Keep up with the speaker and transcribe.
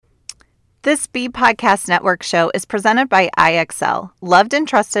This B Podcast Network show is presented by IXL, loved and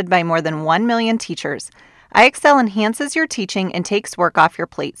trusted by more than 1 million teachers. IXL enhances your teaching and takes work off your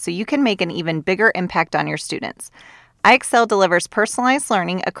plate so you can make an even bigger impact on your students. IXL delivers personalized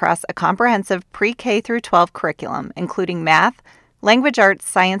learning across a comprehensive pre-K through 12 curriculum, including math, language arts,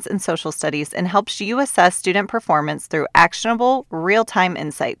 science, and social studies, and helps you assess student performance through actionable, real-time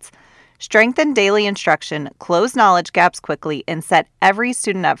insights. Strengthen daily instruction, close knowledge gaps quickly, and set every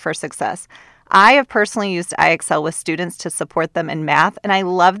student up for success. I have personally used IXL with students to support them in math, and I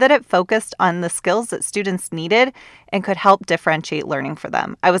love that it focused on the skills that students needed and could help differentiate learning for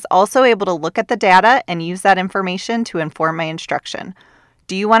them. I was also able to look at the data and use that information to inform my instruction.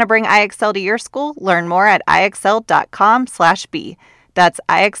 Do you want to bring IXL to your school? Learn more at IXL.com/B. That's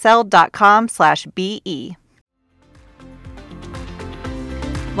IXL.com/BE.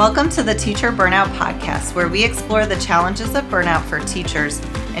 Welcome to the Teacher Burnout Podcast, where we explore the challenges of burnout for teachers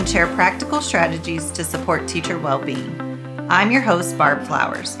and share practical strategies to support teacher well-being. I'm your host, Barb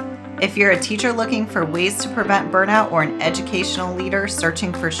Flowers. If you're a teacher looking for ways to prevent burnout or an educational leader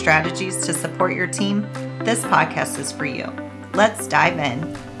searching for strategies to support your team, this podcast is for you. Let's dive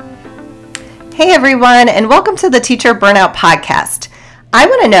in. Hey everyone, and welcome to the Teacher Burnout Podcast. I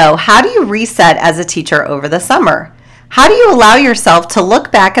want to know, how do you reset as a teacher over the summer? How do you allow yourself to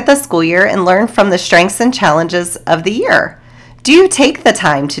look back at the school year and learn from the strengths and challenges of the year? Do you take the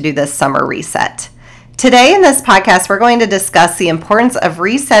time to do this summer reset? Today in this podcast, we're going to discuss the importance of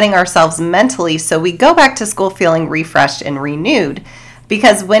resetting ourselves mentally so we go back to school feeling refreshed and renewed.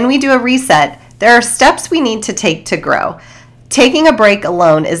 Because when we do a reset, there are steps we need to take to grow. Taking a break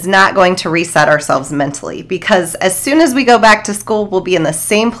alone is not going to reset ourselves mentally, because as soon as we go back to school, we'll be in the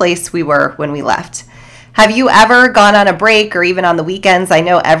same place we were when we left. Have you ever gone on a break, or even on the weekends? I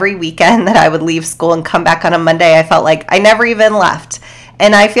know every weekend that I would leave school and come back on a Monday, I felt like I never even left.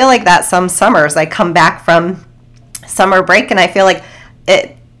 And I feel like that some summers I come back from summer break and I feel like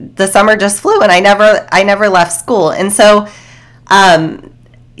the summer just flew and I never left school. And so, taking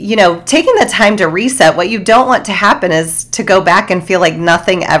the time to reset, what you don't want to happen is to go back and feel like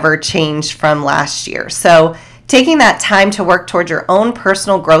nothing ever changed from last year. So taking that time to work towards your own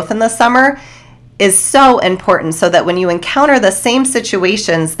personal growth in the summer is so important, so that when you encounter the same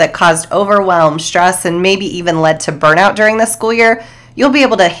situations that caused overwhelm, stress, and maybe even led to burnout during the school year, you'll be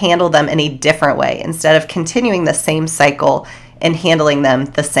able to handle them in a different way instead of continuing the same cycle and handling them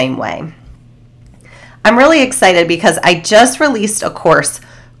the same way. I'm really excited because I just released a course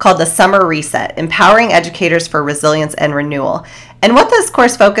called the Summer Reset, Empowering Educators for Resilience and Renewal. And what this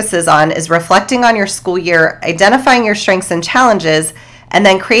course focuses on is reflecting on your school year, identifying your strengths and challenges, and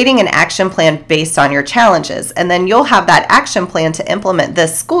then creating an action plan based on your challenges. And then you'll have that action plan to implement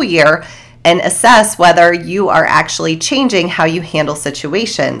this school year and assess whether you are actually changing how you handle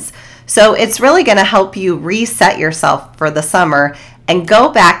situations. So it's really going to help you reset yourself for the summer and go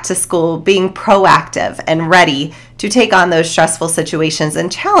back to school being proactive and ready to take on those stressful situations and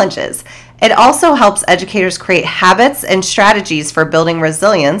challenges. It also helps educators create habits and strategies for building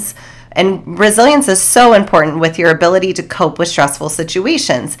resilience. And resilience is so important with your ability to cope with stressful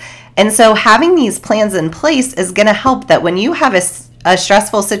situations. And so having these plans in place is going to help that when you have a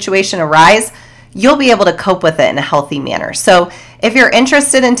stressful situation arise, you'll be able to cope with it in a healthy manner. So if you're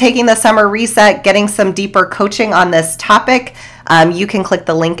interested in taking the summer reset, getting some deeper coaching on this topic, you can click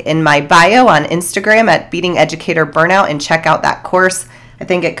the link in my bio on Instagram at Beating Educator Burnout and check out that course. I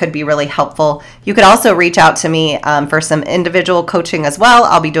think it could be really helpful. You could also reach out to me for some individual coaching as well.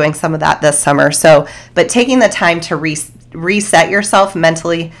 I'll be doing some of that this summer. But taking the time to reset yourself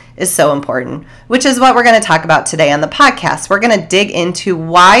mentally is so important, which is what we're going to talk about today on the podcast. We're going to dig into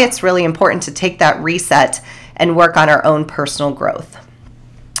why it's really important to take that reset and work on our own personal growth.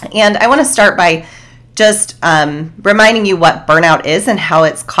 And I want to start by just reminding you what burnout is and how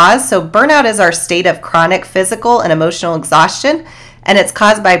it's caused. So burnout is our state of chronic physical and emotional exhaustion, and it's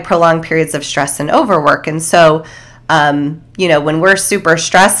caused by prolonged periods of stress and overwork. And so, when we're super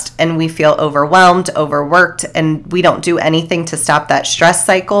stressed and we feel overwhelmed, overworked, and we don't do anything to stop that stress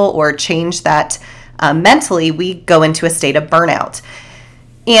cycle or change that mentally, we go into a state of burnout.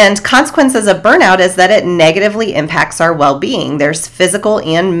 And consequences of burnout is that it negatively impacts our well-being. There's physical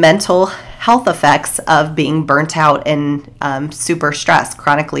and mental health effects of being burnt out and super stressed,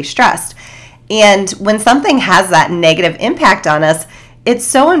 chronically stressed. And when something has that negative impact on us, it's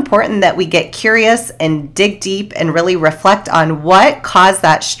so important that we get curious and dig deep and really reflect on what caused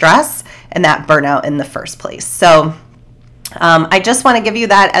that stress and that burnout in the first place. So I just want to give you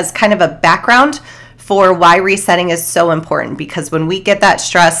that as kind of a background for why resetting is so important, because when we get that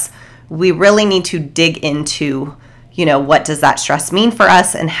stress, we really need to dig into, what does that stress mean for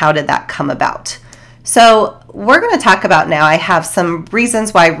us and how did that come about? So we're going to talk about now, I have some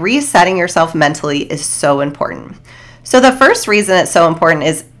reasons why resetting yourself mentally is so important. So the first reason it's so important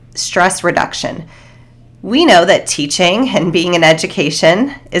is stress reduction. We know that teaching and being in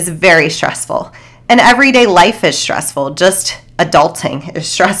education is very stressful, and everyday life is stressful. Just adulting is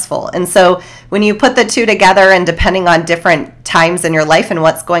stressful. And so when you put the two together, and depending on different times in your life and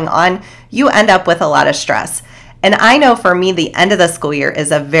what's going on, you end up with a lot of stress. And I know for me, the end of the school year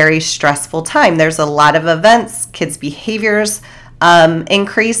is a very stressful time. There's a lot of events, kids' behaviors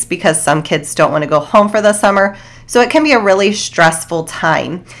increase because some kids don't want to go home for the summer. So it can be a really stressful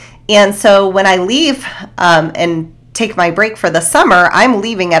time. And so when I leave and take my break for the summer, I'm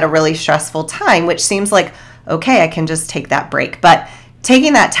leaving at a really stressful time, which seems like, okay, I can just take that break. But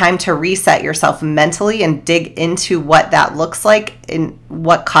taking that time to reset yourself mentally and dig into what that looks like and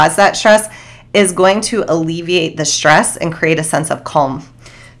what caused that stress is going to alleviate the stress and create a sense of calm.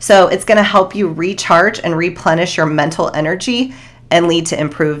 So it's going to help you recharge and replenish your mental energy and lead to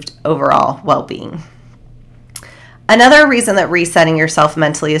improved overall well-being. Another reason that resetting yourself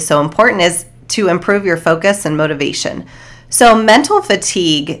mentally is so important is to improve your focus and motivation. So mental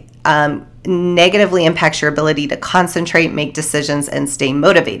fatigue negatively impacts your ability to concentrate, make decisions, and stay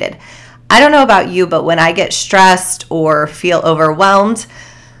motivated. I don't know about you, but when I get stressed or feel overwhelmed,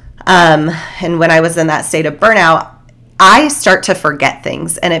 and when I was in that state of burnout, I start to forget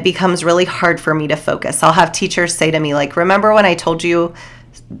things and it becomes really hard for me to focus. I'll have teachers say to me, like, remember when I told you,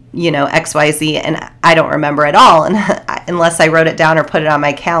 XYZ, and I don't remember at all unless I wrote it down or put it on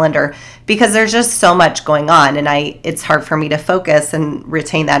my calendar, because there's just so much going on and it's hard for me to focus and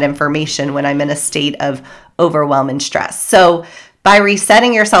retain that information when I'm in a state of overwhelm and stress. So by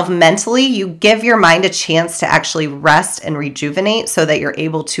resetting yourself mentally, you give your mind a chance to actually rest and rejuvenate so that you're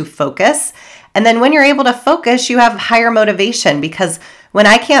able to focus. And then when you're able to focus, you have higher motivation, because when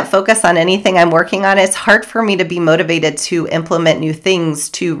I can't focus on anything I'm working on, it's hard for me to be motivated to implement new things,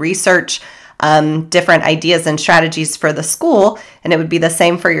 to research different ideas and strategies for the school. And it would be the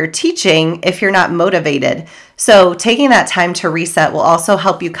same for your teaching if you're not motivated. So taking that time to reset will also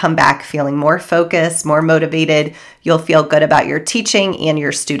help you come back feeling more focused, more motivated. You'll feel good about your teaching and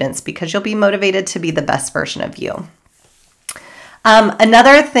your students because you'll be motivated to be the best version of you.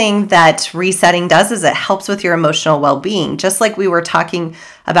 Another thing that resetting does is it helps with your emotional well-being. Just like we were talking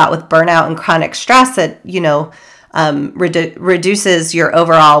about with burnout and chronic stress, it, reduces your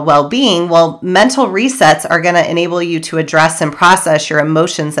overall well-being. Well, mental resets are going to enable you to address and process your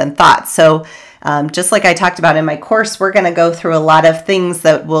emotions and thoughts. So just like I talked about in my course, we're going to go through a lot of things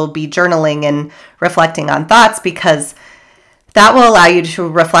that will be journaling and reflecting on thoughts, because that will allow you to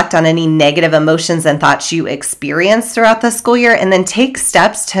reflect on any negative emotions and thoughts you experience throughout the school year and then take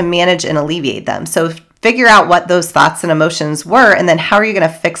steps to manage and alleviate them. So figure out what those thoughts and emotions were, and then how are you going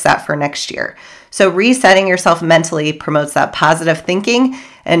to fix that for next year? So resetting yourself mentally promotes that positive thinking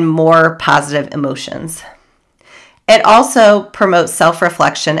and more positive emotions. It also promotes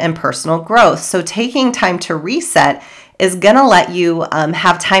self-reflection and personal growth. So taking time to reset is going to let you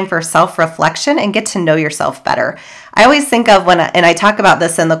have time for self-reflection and get to know yourself better. I always think of and I talk about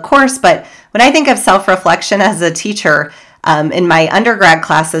this in the course, but when I think of self-reflection as a teacher, in my undergrad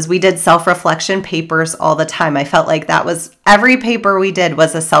classes, we did self-reflection papers all the time. I felt like that was every paper we did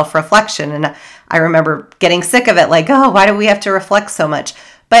was a self-reflection. And I remember getting sick of it, like, oh, why do we have to reflect so much?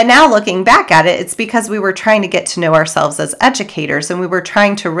 But now looking back at it, it's because we were trying to get to know ourselves as educators, and we were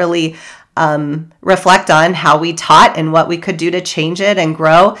trying to really reflect on how we taught and what we could do to change it and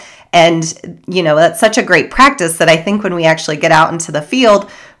grow. And, that's such a great practice that I think when we actually get out into the field,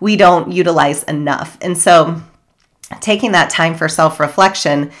 we don't utilize enough. And so taking that time for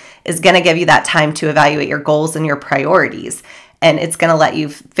self-reflection is going to give you that time to evaluate your goals and your priorities. And it's going to let you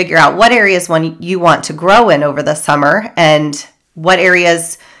figure out what areas you want to grow in over the summer and what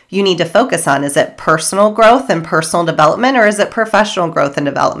areas you need to focus on. Is it personal growth and personal development, or is it professional growth and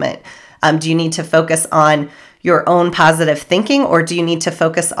development? Do you need to focus on your own positive thinking, or do you need to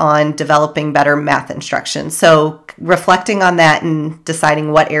focus on developing better math instruction? So reflecting on that and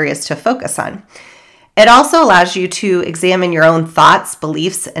deciding what areas to focus on. It also allows you to examine your own thoughts,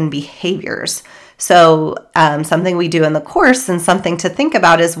 beliefs, and behaviors. So something we do in the course and something to think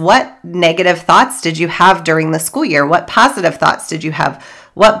about is, what negative thoughts did you have during the school year? What positive thoughts did you have?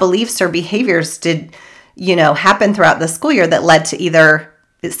 What beliefs or behaviors did, happen throughout the school year that led to either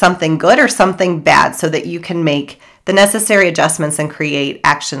something good or something bad, so that you can make the necessary adjustments and create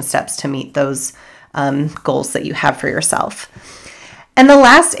action steps to meet those goals that you have for yourself. And the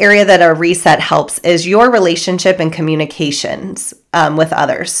last area that a reset helps is your relationship and communications with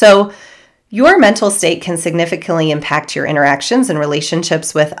others. So Your mental state can significantly impact your interactions and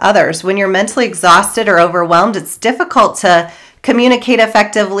relationships with others. When you're mentally exhausted or overwhelmed, it's difficult to communicate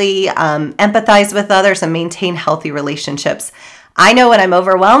effectively, empathize with others, and maintain healthy relationships. I know when I'm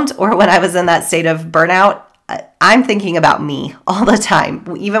overwhelmed or when I was in that state of burnout, I'm thinking about me all the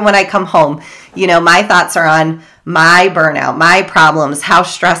time. Even when I come home, my thoughts are on my burnout, my problems, how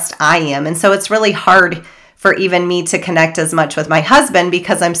stressed I am. And so it's really hard for even me to connect as much with my husband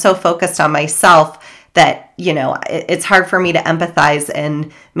because I'm so focused on myself that, it's hard for me to empathize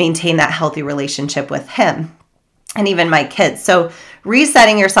and maintain that healthy relationship with him and even my kids. So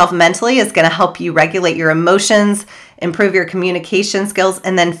resetting yourself mentally is going to help you regulate your emotions, improve your communication skills,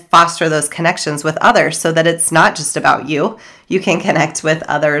 and then foster those connections with others so that it's not just about you. You can connect with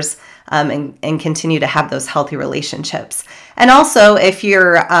others and continue to have those healthy relationships. And also, if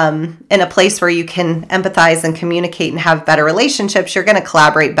you're in a place where you can empathize and communicate and have better relationships, you're going to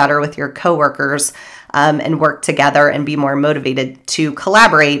collaborate better with your coworkers and work together and be more motivated to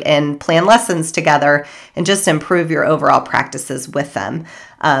collaborate and plan lessons together and just improve your overall practices with them.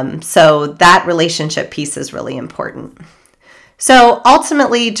 So that relationship piece is really important. So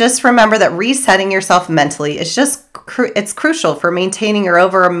ultimately, just remember that resetting yourself mentally is it's crucial for maintaining your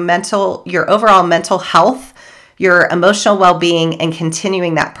overall mental health, your emotional well-being, and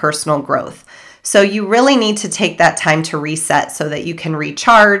continuing that personal growth. So you really need to take that time to reset so that you can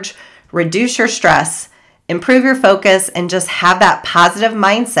recharge, reduce your stress, improve your focus, and just have that positive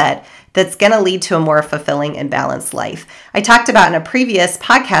mindset that's going to lead to a more fulfilling and balanced life. I talked about in a previous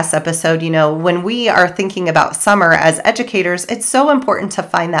podcast episode, when we are thinking about summer as educators, it's so important to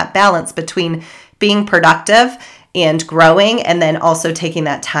find that balance between being productive and growing, and then also taking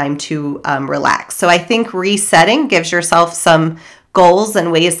that time to relax. So I think resetting gives yourself some goals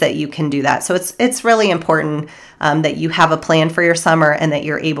and ways that you can do that. So it's really important that you have a plan for your summer and that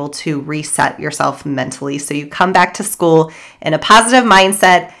you're able to reset yourself mentally so you come back to school in a positive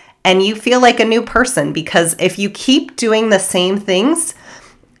mindset and you feel like a new person, because if you keep doing the same things,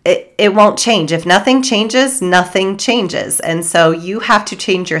 it won't change. If nothing changes, nothing changes. And so you have to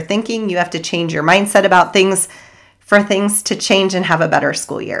change your thinking. You have to change your mindset about things for things to change and have a better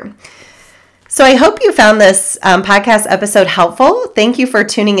school year. So I hope you found this podcast episode helpful. Thank you for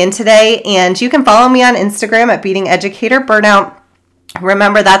tuning in today. And you can follow me on Instagram at Beating Educator Burnout.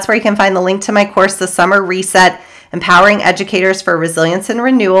 Remember, that's where you can find the link to my course, The Summer Reset, Empowering Educators for Resilience and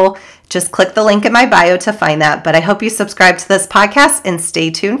Renewal. Just click the link in my bio to find that. But I hope you subscribe to this podcast and stay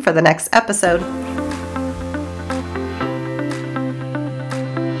tuned for the next episode.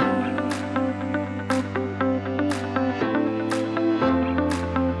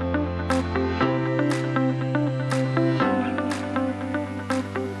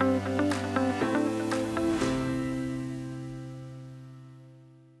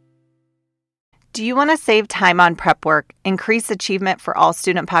 Do you want to save time on prep work, increase achievement for all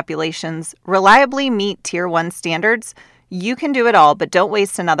student populations, reliably meet Tier 1 standards? You can do it all, but don't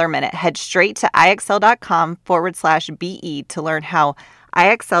waste another minute. Head straight to IXL.com/BE to learn how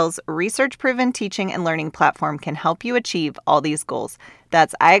IXL's research-proven teaching and learning platform can help you achieve all these goals.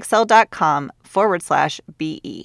 That's IXL.com/BE.